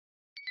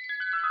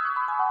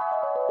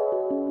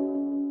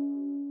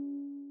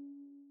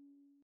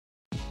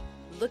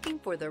Looking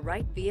for the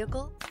right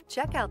vehicle?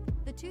 Check out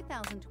the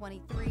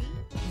 2023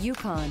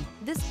 Yukon.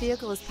 This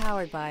vehicle is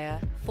powered by a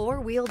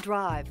 4-wheel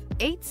drive,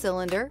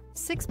 8-cylinder,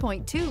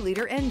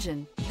 6.2-liter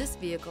engine. This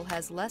vehicle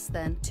has less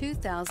than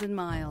 2,000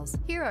 miles.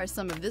 Here are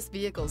some of this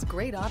vehicle's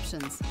great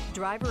options: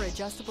 driver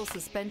adjustable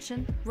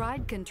suspension,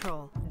 ride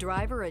control,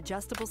 driver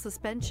adjustable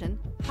suspension,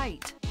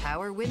 height,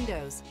 power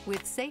windows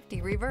with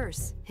safety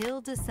reverse,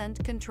 hill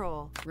descent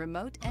control,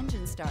 remote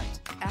engine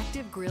start,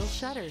 active grille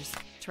shutters,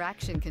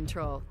 traction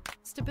control,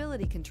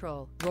 stability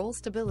control, roll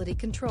stability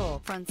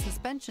control, front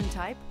suspension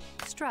type,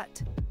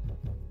 strut.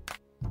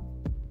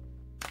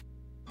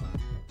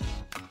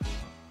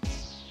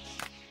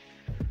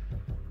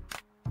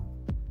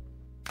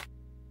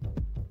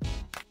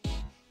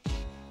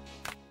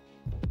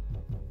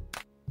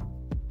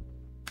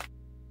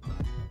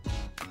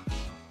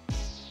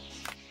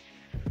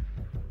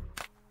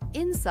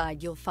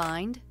 Inside you'll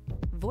find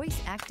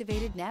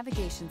voice-activated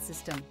navigation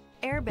system,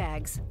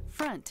 airbags,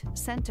 front,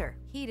 center,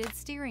 heated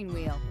steering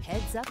wheel,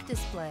 heads-up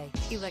display,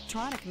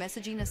 electronic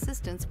messaging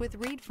assistance with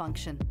read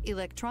function,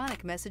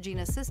 electronic messaging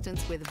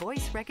assistance with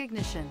voice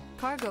recognition,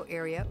 cargo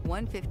area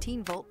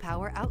 115-volt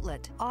power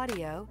outlet,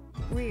 audio,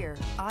 rear,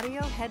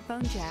 audio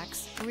headphone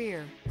jacks,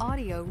 rear,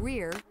 audio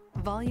rear,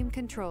 volume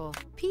control.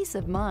 Peace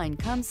of mind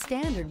comes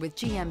standard with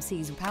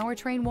GMC's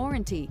powertrain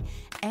warranty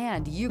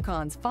and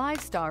Yukon's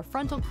 5-star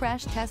frontal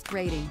crash test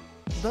rating.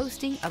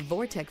 Boasting a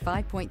Vortec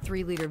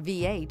 5.3-liter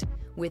V8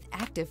 with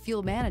active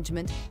fuel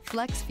management,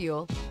 flex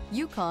fuel,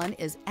 Yukon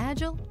is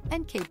agile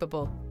and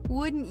capable.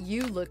 Wouldn't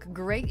you look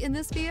great in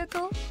this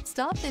vehicle?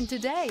 Stop in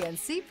today and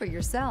see for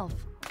yourself.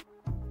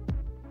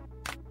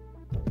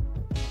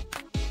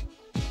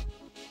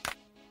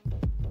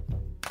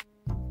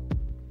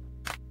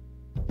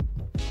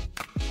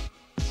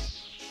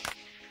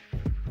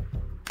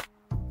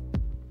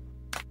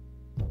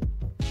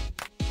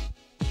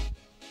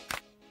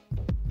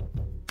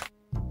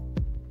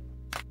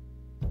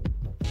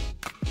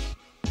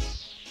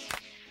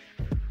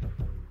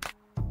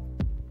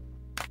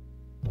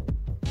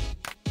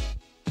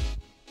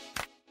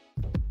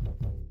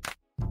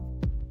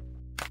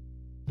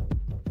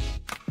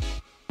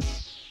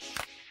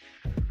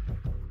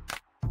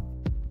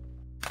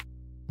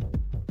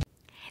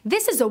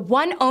 This is a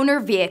one-owner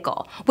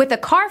vehicle with a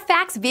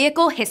Carfax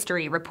Vehicle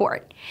History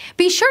Report.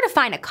 Be sure to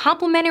find a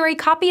complimentary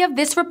copy of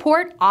this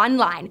report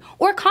online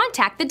or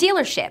contact the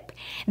dealership.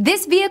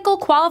 This vehicle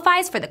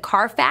qualifies for the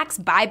Carfax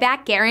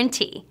Buyback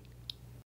Guarantee.